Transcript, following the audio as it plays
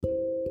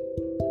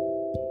Hey,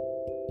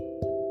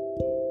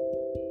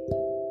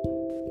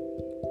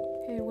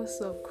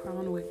 what's up,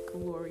 Crown with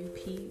Glory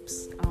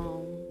peeps?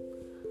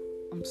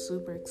 I'm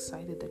super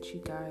excited that you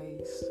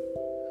guys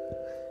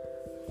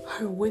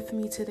are with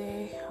me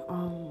today.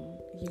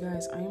 You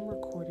guys, I am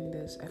recording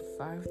this at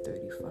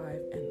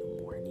 5:35 in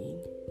the morning,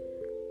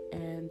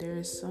 and there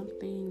is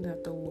something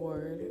that the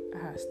Lord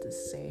has to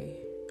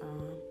say.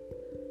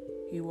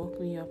 He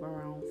woke me up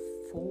around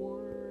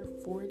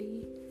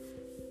 4:40,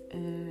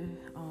 and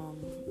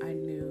I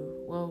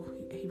knew. Well,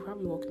 he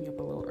probably woke me up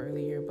a little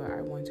earlier, but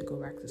I wanted to go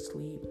back to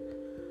sleep.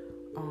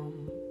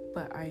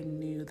 But I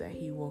knew that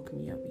he woke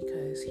me up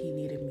because he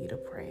needed me to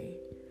pray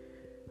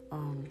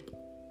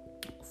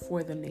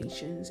for the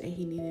nations, and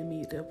he needed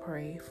me to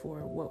pray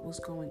for what was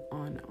going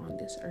on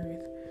this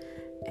earth,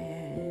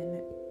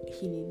 and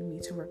he needed me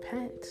to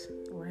repent,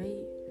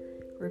 right?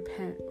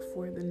 Repent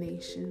for the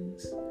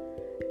nations,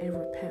 and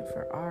repent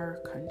for our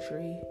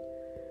country,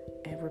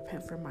 and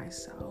repent for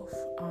myself.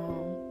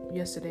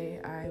 Yesterday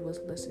I was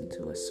listening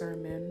to a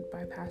sermon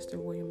by Pastor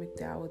William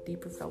McDowell with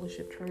Deeper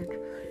Fellowship Church.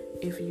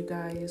 If you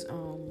guys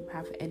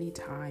have any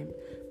time,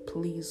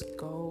 please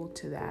go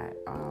to that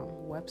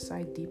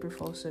website, Deeper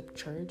Fellowship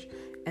Church,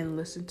 and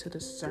listen to the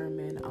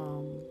sermon.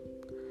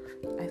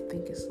 I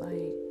think it's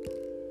like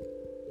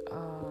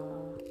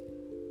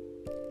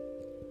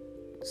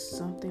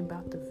something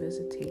about the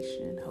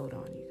visitation. Hold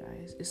on, you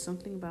guys. It's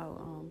something about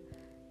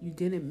you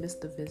didn't miss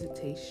the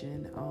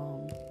visitation.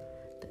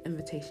 The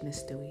invitation is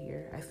still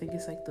here. I think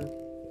it's like the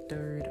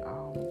third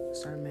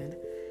sermon,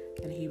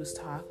 and he was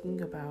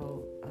talking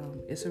about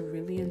it's a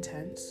really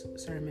intense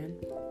sermon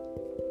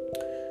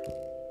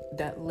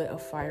that lit a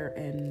fire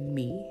in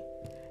me.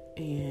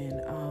 And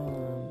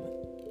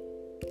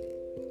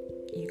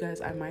you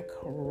guys, I might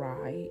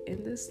cry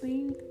in this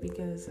thing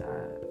because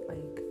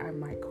I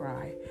might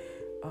cry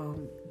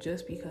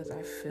just because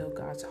I feel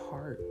God's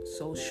heart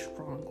so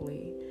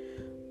strongly.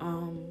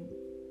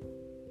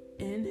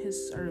 In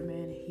his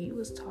sermon, he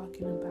was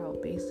talking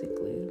about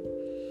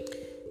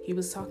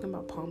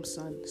Palm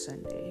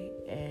Sunday,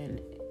 and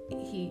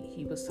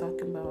he was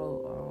talking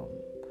about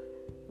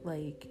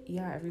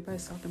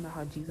everybody's talking about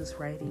how Jesus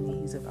riding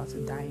and he's about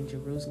to die in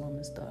Jerusalem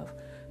and stuff,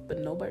 but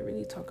nobody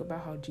really talked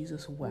about how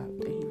Jesus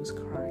wept and he was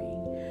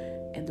crying.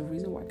 And the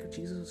reason why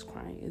Jesus was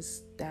crying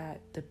is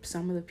that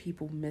some of the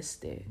people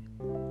missed it.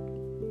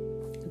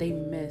 They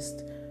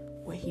missed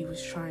what he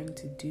was trying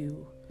to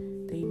do.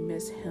 They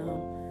missed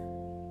him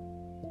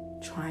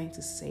trying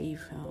to save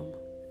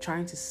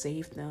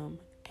them,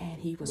 and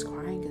he was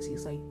crying because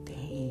he's like,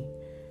 dang,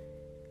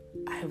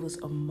 I was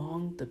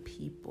among the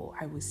people,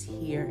 I was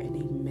here, and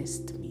they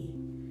missed me,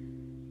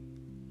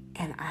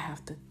 and I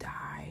have to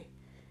die,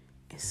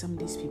 and some of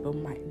these people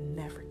might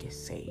never get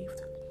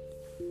saved.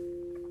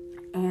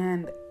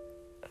 And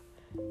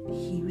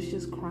he was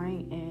just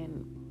crying,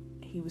 and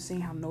he was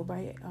saying how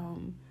nobody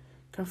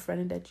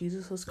confronted that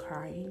Jesus was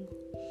crying.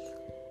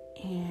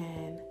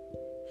 And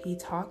he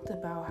talked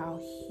about how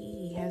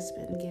he has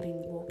been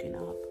getting woken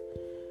up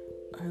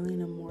early in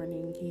the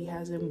morning. He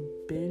hasn't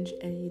binged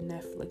any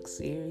Netflix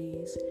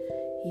series.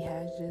 He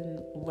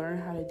hasn't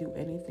learned how to do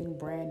anything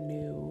brand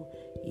new.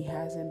 He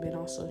hasn't been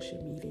on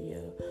social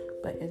media.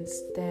 But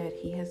instead,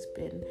 he has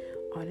been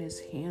on his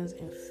hands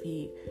and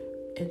feet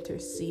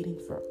interceding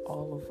for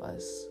all of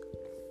us.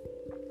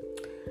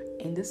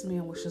 And this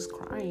man was just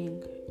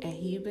crying. And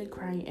he'd been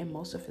crying in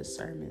most of his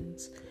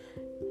sermons.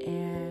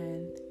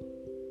 And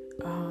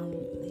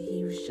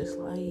he was just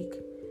like,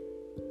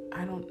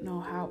 I don't know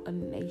how a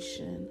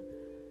nation...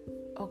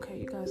 Okay,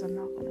 you guys, I'm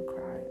not gonna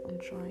cry. I'm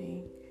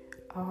trying.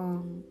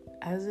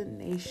 As a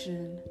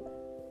nation,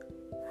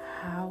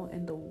 how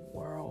in the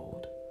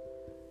world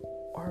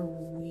are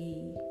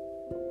we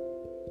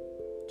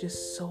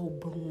just so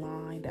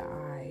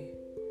blind-eyed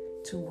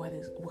to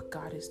what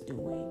God is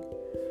doing?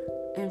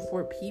 And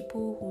for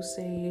people who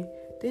say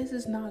this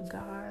is not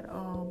God,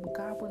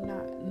 God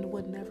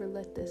would never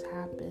let this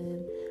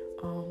happen.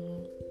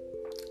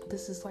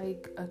 This is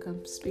like a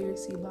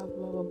conspiracy, blah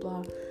blah blah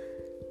blah.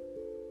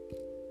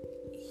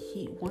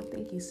 One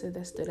thing he said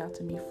that stood out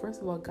to me.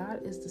 First of all,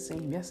 God is the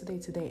same yesterday,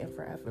 today, and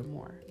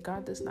forevermore.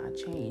 God does not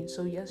change.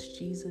 So yes,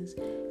 Jesus,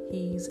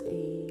 he's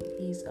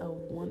a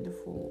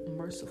wonderful,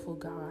 merciful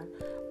God,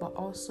 but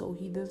also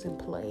he doesn't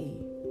play.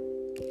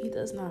 He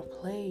does not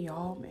play,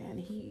 y'all,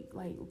 man.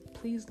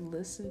 Please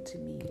listen to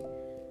me.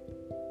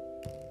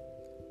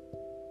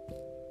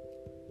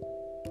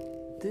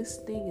 This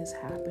thing is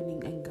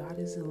happening, and God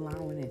is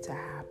allowing it to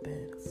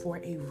happen for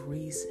a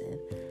reason.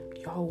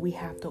 Y'all, we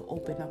have to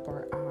open up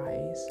our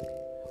eyes.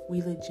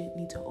 We legit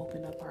need to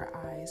open up our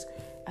eyes.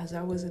 As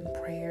I was in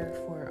prayer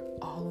for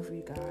all of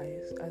you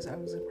guys,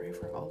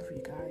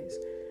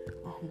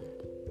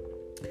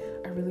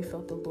 I really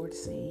felt the Lord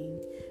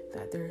saying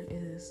that there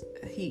is,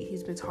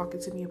 he's been talking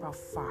to me about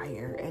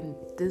fire. And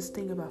this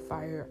thing about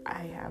fire,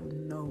 I have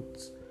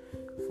notes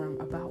from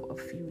about a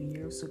few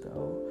years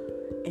ago.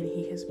 And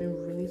he has been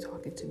really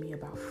talking to me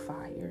about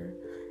fire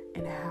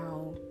and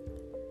how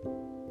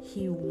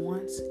he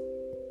wants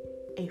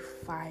a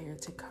fire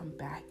to come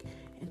back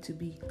and to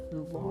be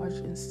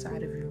lodged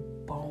inside of your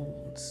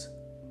bones.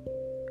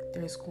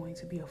 There's going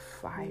to be a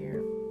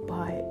fire,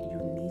 but you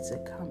need to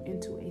come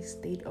into a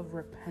state of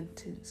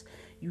repentance.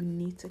 You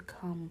need to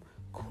come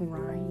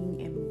crying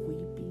and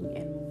weeping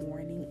and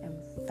mourning and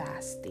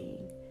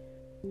fasting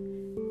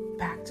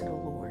back to the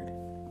Lord.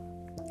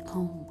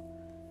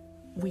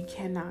 We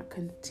cannot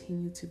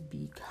continue to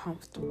be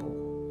comfortable.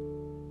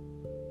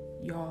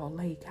 Y'all,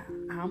 like,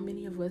 how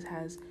many of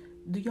us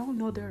do y'all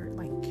know there are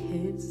like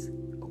kids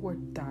who are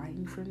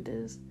dying from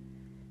this?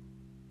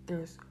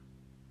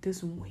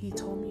 He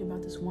told me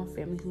about this one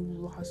family who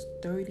lost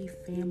 30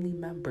 family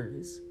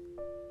members.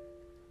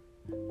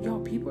 Y'all,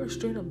 people are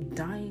straight up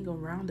dying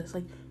around us.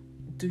 Like,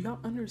 do y'all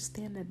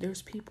understand that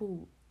there's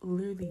people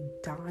literally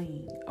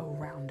dying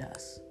around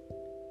us?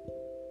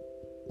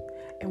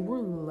 And we're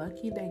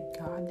lucky that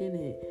God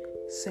didn't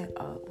set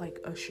up like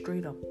a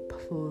straight up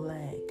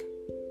plague.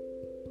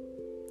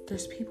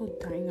 There's people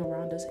dying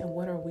around us, and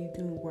what are we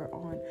doing? We're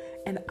on,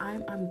 and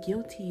I'm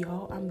guilty,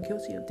 y'all. I'm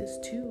guilty of this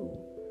too.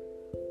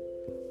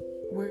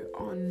 We're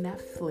on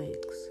Netflix.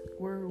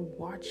 We're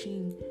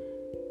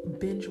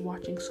binge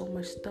watching so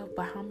much stuff.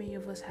 But how many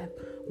of us have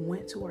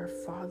went to our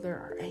Father,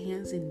 our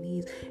hands and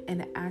knees,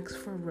 and asked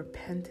for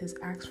repentance,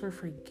 asked for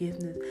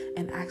forgiveness,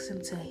 and asked Him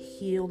to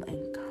heal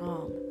and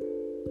come?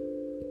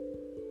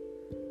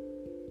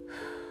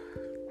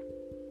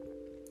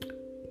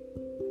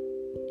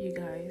 You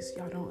guys,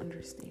 y'all don't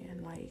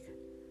understand. Like,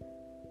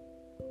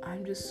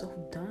 I'm just so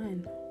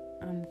done.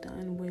 I'm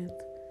done with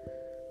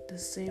the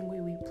same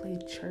way we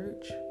played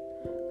church.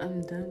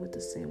 I'm done with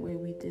the same way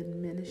we did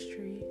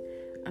ministry.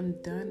 I'm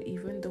done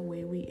even the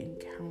way we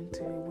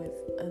encounter with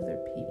other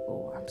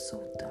people. I'm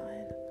so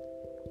done.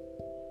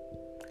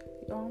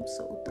 Y'all, I'm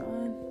so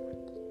done.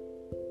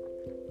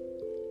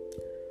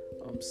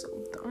 I'm so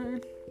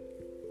done.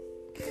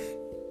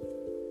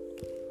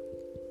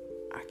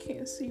 I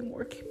can't see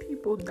more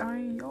people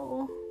dying,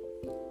 y'all.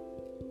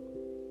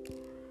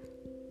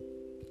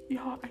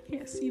 Y'all, I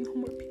can't see no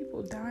more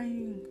people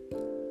dying.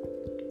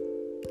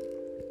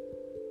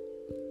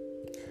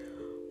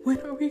 When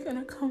are we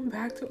gonna come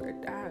back to our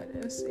dad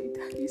and say,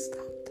 Daddy,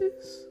 stop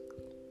this?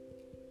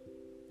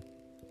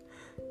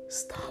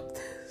 Stop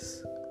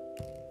this.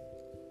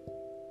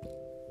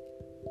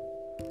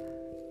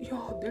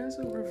 Y'all, there's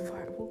a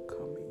revival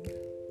coming.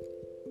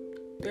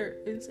 There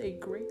is a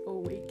great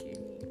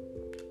awakening.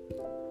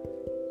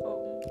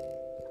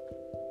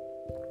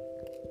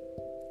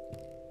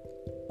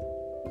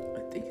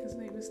 I think his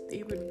name is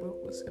David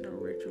Wilkerson or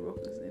Rich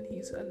Wilkerson.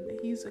 He's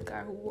a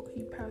guy who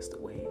passed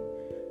away.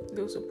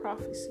 There was a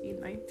prophecy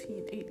in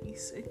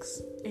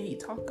 1986, and he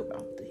talked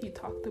about this. He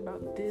talked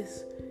about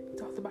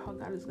how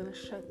God is going to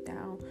shut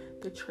down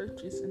the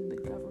churches and the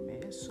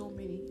government and so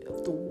many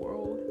of the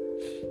world.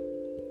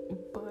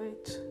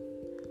 But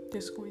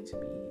there's going to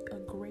be a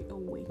great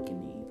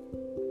awakening.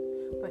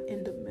 But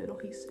in the middle,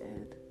 he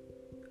said,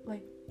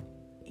 like,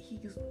 he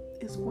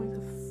is going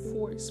to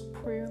force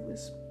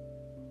prayerless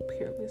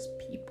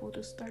people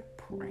to start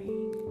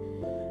praying,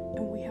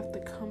 and we have to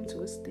come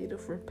to a state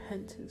of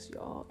repentance,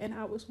 y'all. And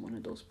I was one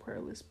of those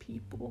prayerless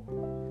people,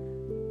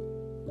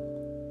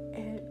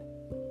 and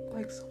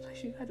like,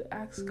 sometimes you gotta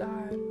ask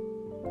God,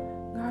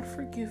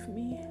 forgive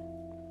me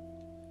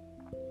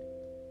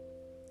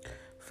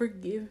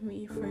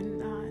for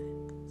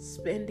not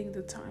spending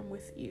the time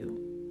with you,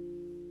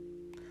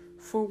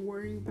 for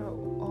worrying about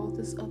all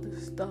this other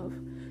stuff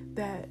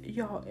that,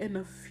 y'all, in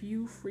a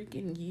few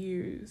freaking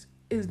years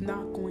is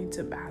not going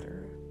to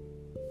matter.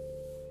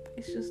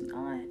 It's just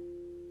not.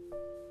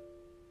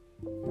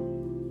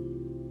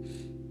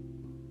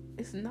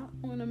 It's not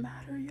going to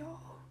matter,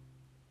 y'all.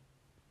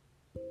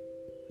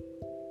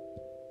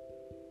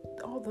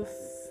 All the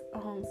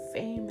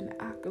fame and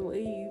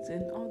accolades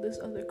and all this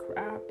other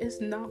crap,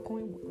 it's not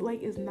going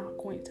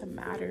to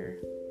matter.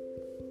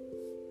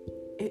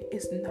 It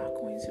is not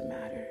going to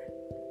matter.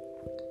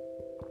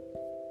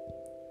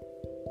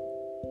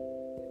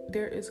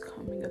 There is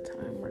coming a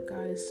time where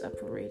God is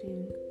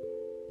separating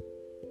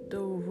the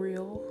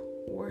real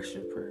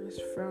worshipers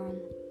from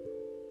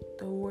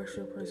the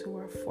worshipers who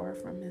are far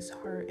from His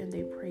heart, and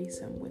they praise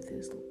Him with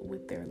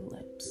their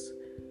lips.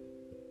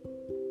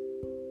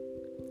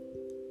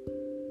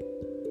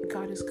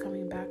 God is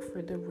coming back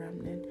for the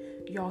remnant.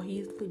 Y'all,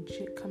 He's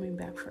legit coming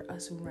back for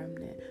us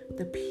remnant.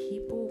 The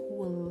people who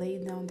will lay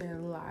down their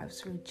lives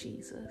for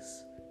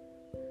Jesus.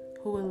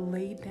 Who will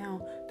lay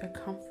down their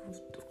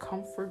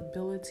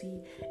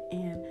comfortability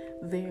and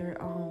their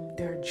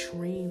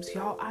dreams.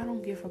 Y'all, I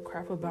don't give a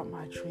crap about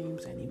my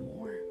dreams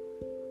anymore.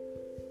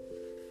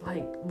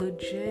 Like,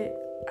 legit,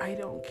 I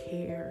don't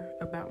care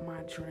about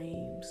my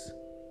dreams.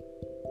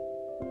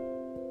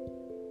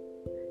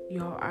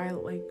 Y'all, I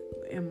like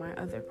in my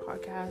other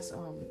podcast,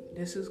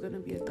 this is gonna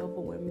be a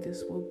double whammy.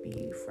 This will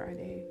be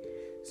Friday,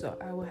 so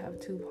I will have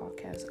 2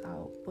 podcasts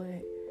out.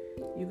 But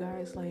you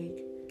guys,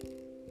 like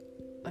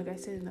I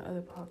said in the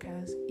other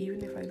podcast,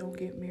 even if I don't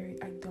get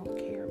married, I don't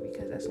care,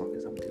 because as long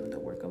as I'm doing the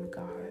work of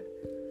God,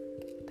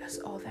 that's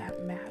all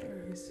that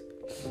matters.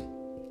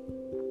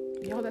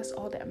 Y'all, that's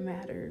all that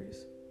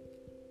matters.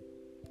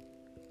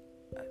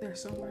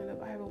 there's somewhere in the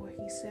Bible where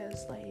he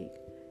says like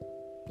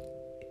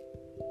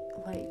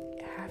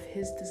have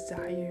his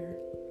desire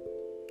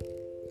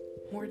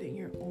more than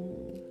your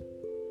own.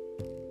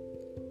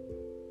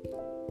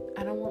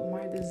 I don't want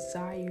my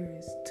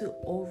desires to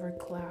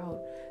overcloud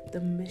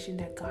the mission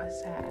that God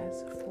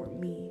has for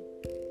me.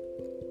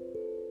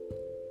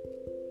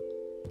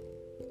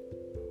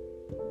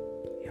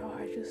 Yo,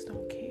 I just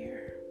don't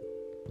care.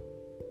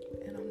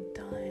 And I'm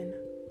done.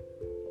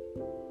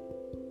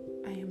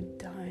 I am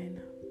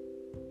done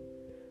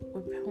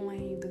with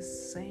playing the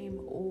same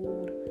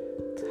old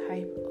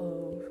type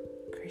of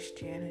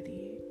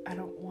Christianity. I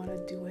don't want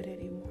to do it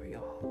anymore,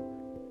 y'all.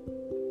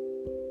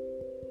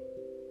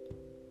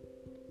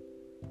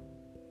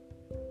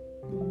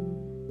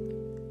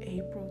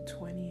 April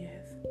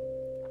 20th,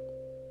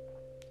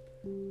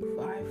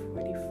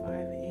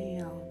 5:45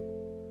 a.m.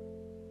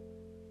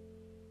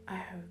 I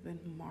have been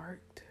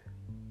marked.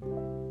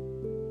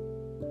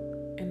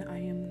 And I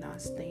am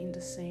not staying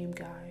the same,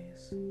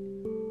 guys.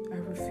 I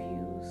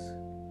refuse.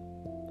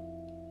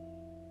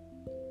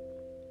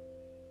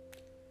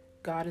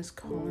 God is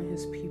calling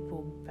his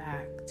people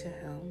back to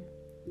him.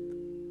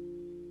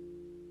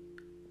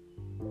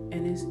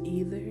 And it's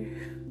either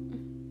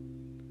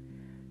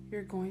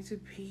you're going to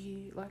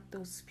be like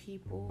those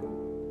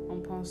people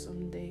on Palm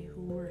Sunday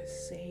who were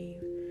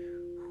saved,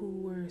 who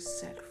were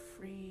set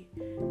free,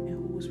 and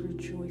who was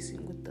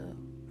rejoicing with the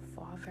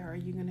Father. Are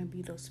you going to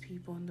be those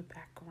people in the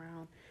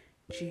background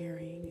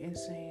jeering and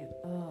saying,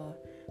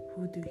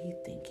 who do he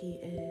think he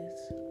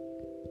is?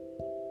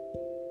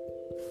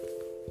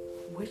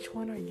 Which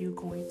one are you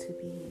going to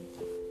be?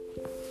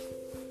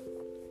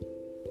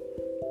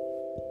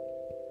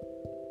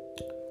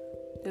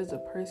 There's a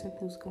person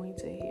who's going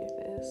to hear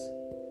this,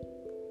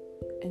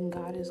 and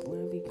God is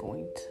literally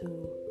going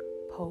to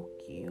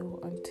poke you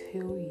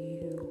until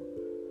you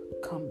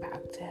come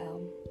back to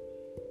him.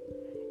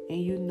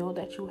 And you know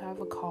that you have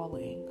a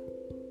calling.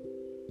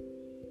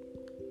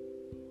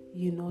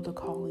 You know the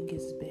calling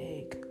is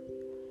big,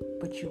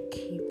 but you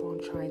keep on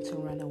trying to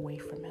run away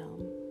from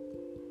him.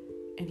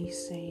 And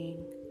he's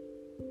saying,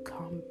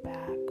 come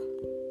back.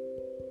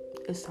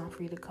 It's time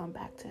for you to come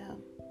back to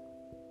him.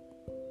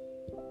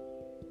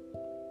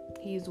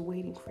 He is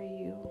waiting for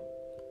you.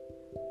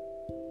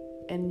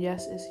 And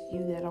yes, it's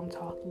you that I'm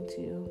talking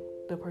to.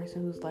 The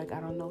person who's like, I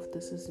don't know if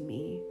this is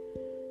me.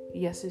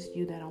 Yes, it's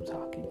you that I'm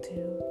talking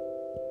to.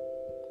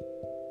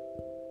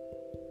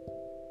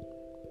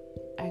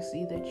 I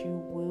see that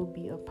you will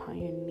be a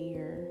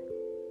pioneer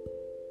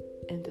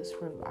in this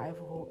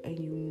revival, and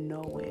you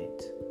know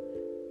it.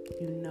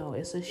 You know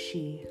it's a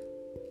she.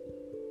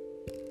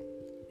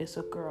 It's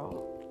a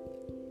girl.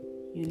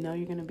 You know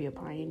you're going to be a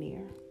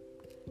pioneer.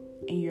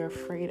 And you're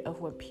afraid of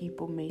what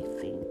people may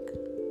think.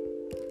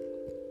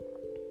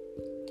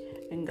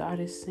 And God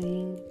is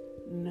saying,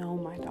 no,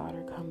 my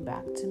daughter, come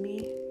back to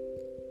me.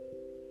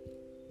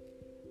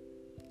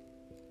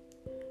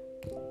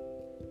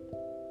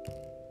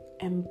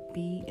 And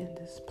be in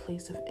this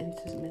place of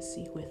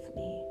intimacy with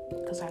me,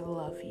 because I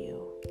love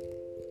you.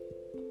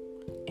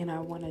 And I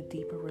want a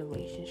deeper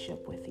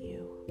relationship with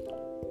you.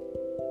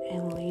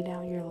 And lay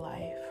down your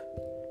life.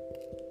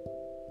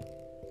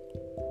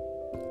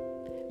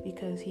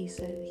 Because he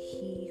said,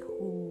 he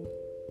who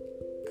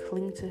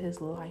clings to his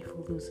life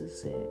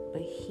loses it.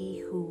 But he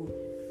who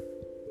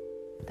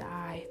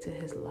dies to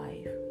his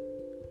life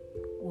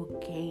will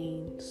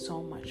gain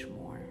so much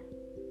more.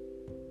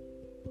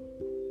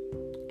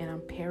 And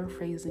I'm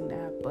paraphrasing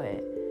that,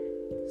 but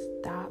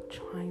stop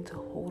trying to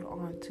hold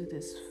on to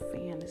this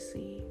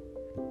fantasy.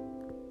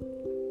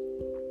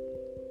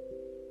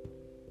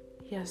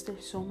 Yes,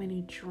 there's so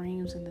many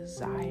dreams and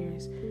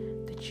desires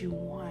that you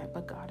want,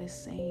 but God is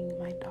saying,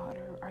 my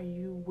daughter, are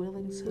you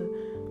willing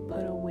to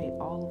put away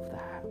all of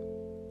that,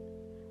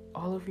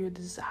 all of your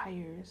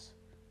desires,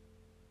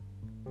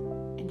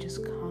 and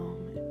just come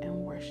and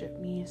worship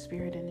me in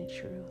spirit and in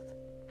truth?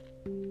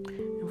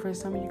 And for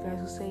some of you guys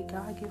who say,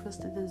 God, give us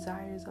the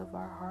desires of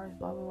our hearts,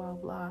 blah, blah, blah,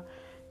 blah,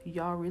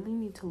 y'all really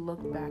need to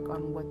look back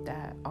on what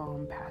that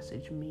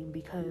passage means,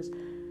 because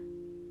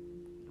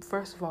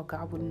first of all,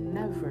 God would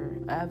never,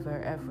 ever,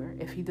 ever,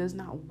 if he does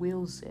not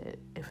wills it,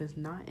 if it's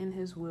not in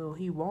his will,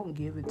 he won't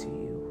give it to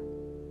you.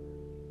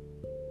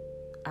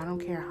 I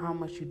don't care how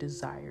much you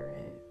desire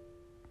it.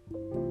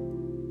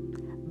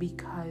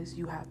 Because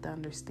you have to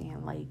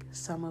understand, like,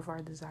 some of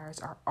our desires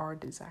are our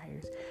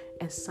desires,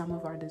 and some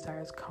of our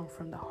desires come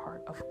from the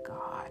heart of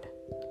God.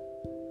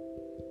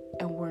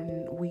 And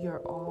we are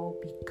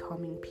all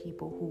becoming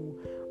people who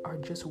are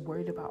just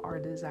worried about our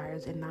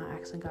desires and not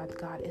asking God,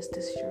 God, is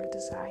this your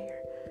desire?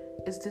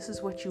 This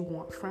is what you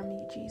want from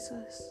me,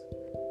 Jesus?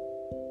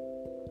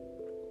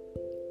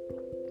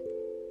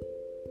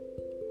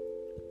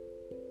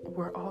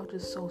 We're all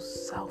just so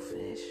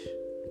selfish.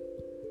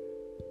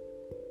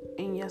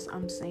 And yes,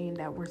 I'm saying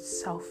that we're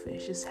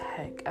selfish as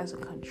heck as a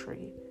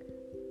country.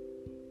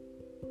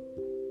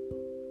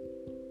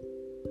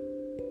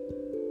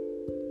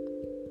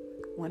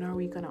 When are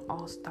we going to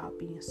all stop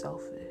being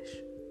selfish?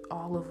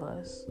 All of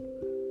us.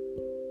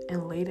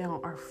 and lay down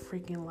our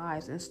freaking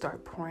lives and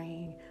start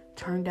praying,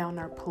 turn down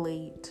our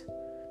plate,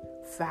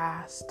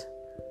 fast.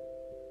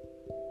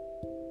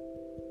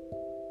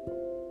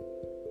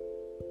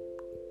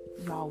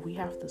 Y'all, we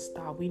have to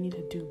stop. We need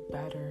to do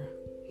better.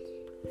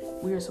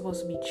 We are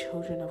supposed to be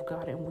children of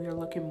God, and we are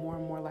looking more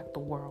and more like the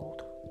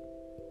world.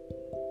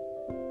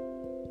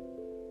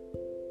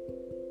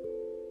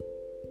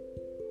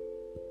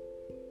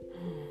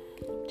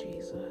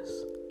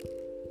 Jesus.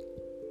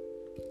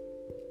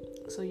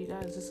 So you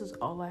guys, this is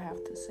all I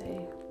have to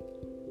say.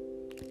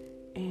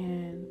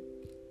 And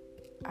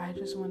I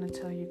just want to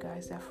tell you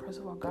guys that, first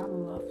of all, God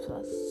loves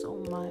us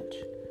so much.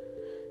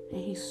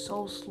 And he's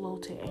so slow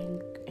to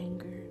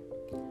anger.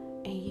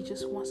 And he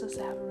just wants us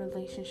to have a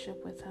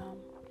relationship with him.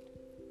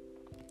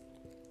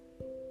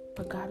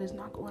 But God is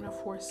not going to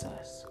force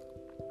us.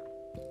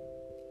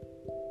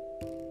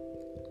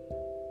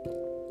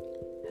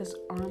 His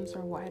arms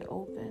are wide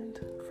open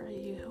for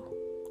you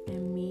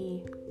and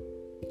me.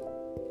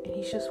 And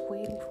he's just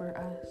waiting for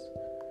us.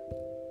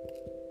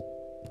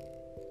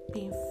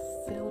 Being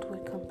filled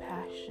with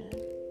compassion.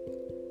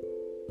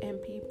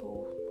 And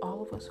people,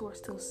 all of us who are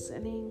still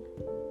sinning,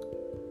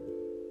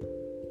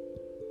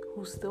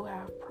 who still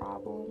have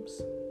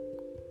problems,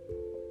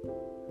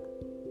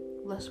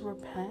 let's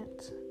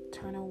repent,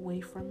 turn away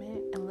from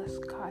it, and let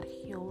God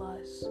heal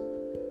us.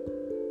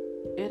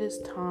 It is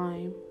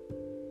time.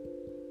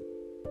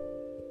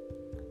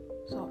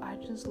 So I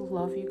just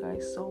love you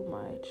guys so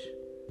much.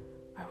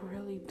 I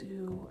really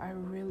do. I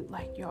really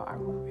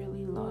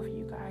love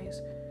you guys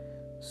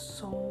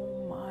so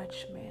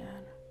much,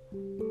 man.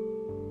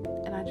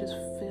 And I just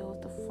feel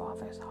the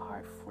Father's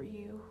heart for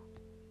you.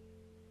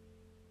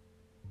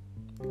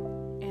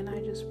 And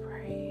I just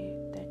pray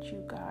that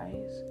you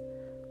guys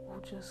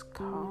will just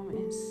come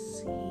and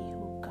see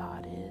who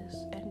God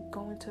is and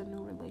go into a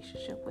new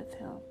relationship with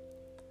him.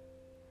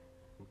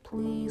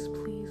 Please,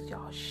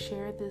 y'all,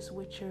 share this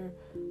with your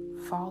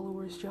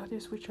followers, share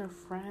this with your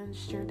friends,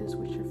 share this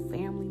with your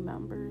family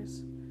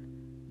members.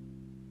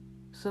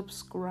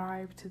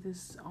 Subscribe to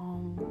this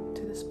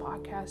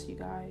podcast, you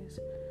guys,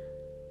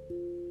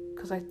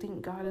 because I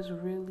think God is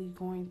really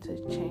going to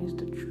change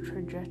the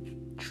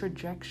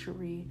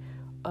trajectory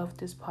of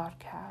this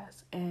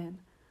podcast. And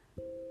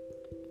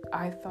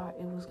I thought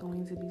it was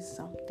going to be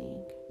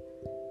something,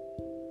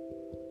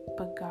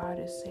 but God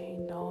is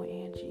saying, no,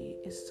 Angie,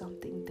 it's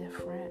something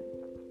different.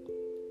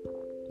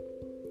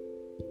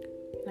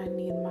 And I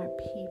need my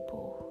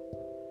people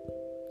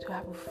to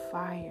have a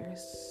fire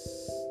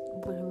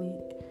literally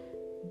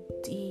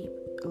deep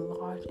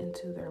lodged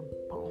into their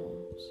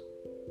bones.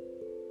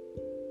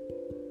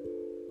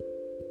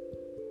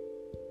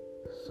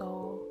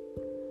 So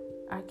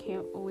I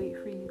can't wait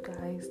for you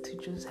guys to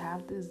just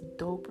have this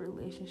dope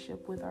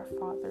relationship with our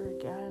Father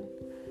again.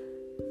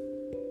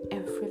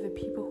 And for the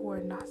people who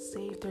are not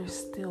saved, there's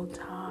still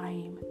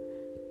time.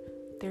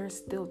 There's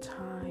still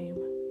time.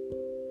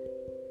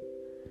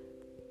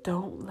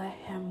 Don't let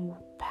him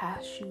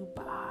pass you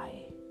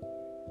by.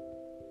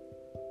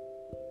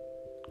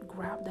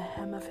 Grab the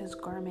hem of his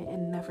garment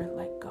and never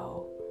let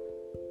go.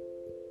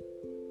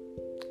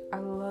 I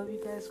love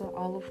you guys with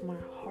all of my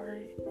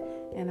heart,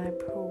 and I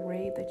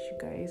pray that you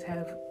guys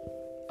have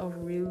a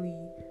really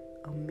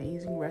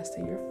amazing rest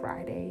of your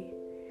Friday.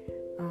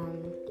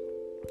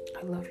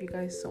 I love you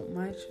guys so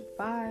much.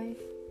 Bye.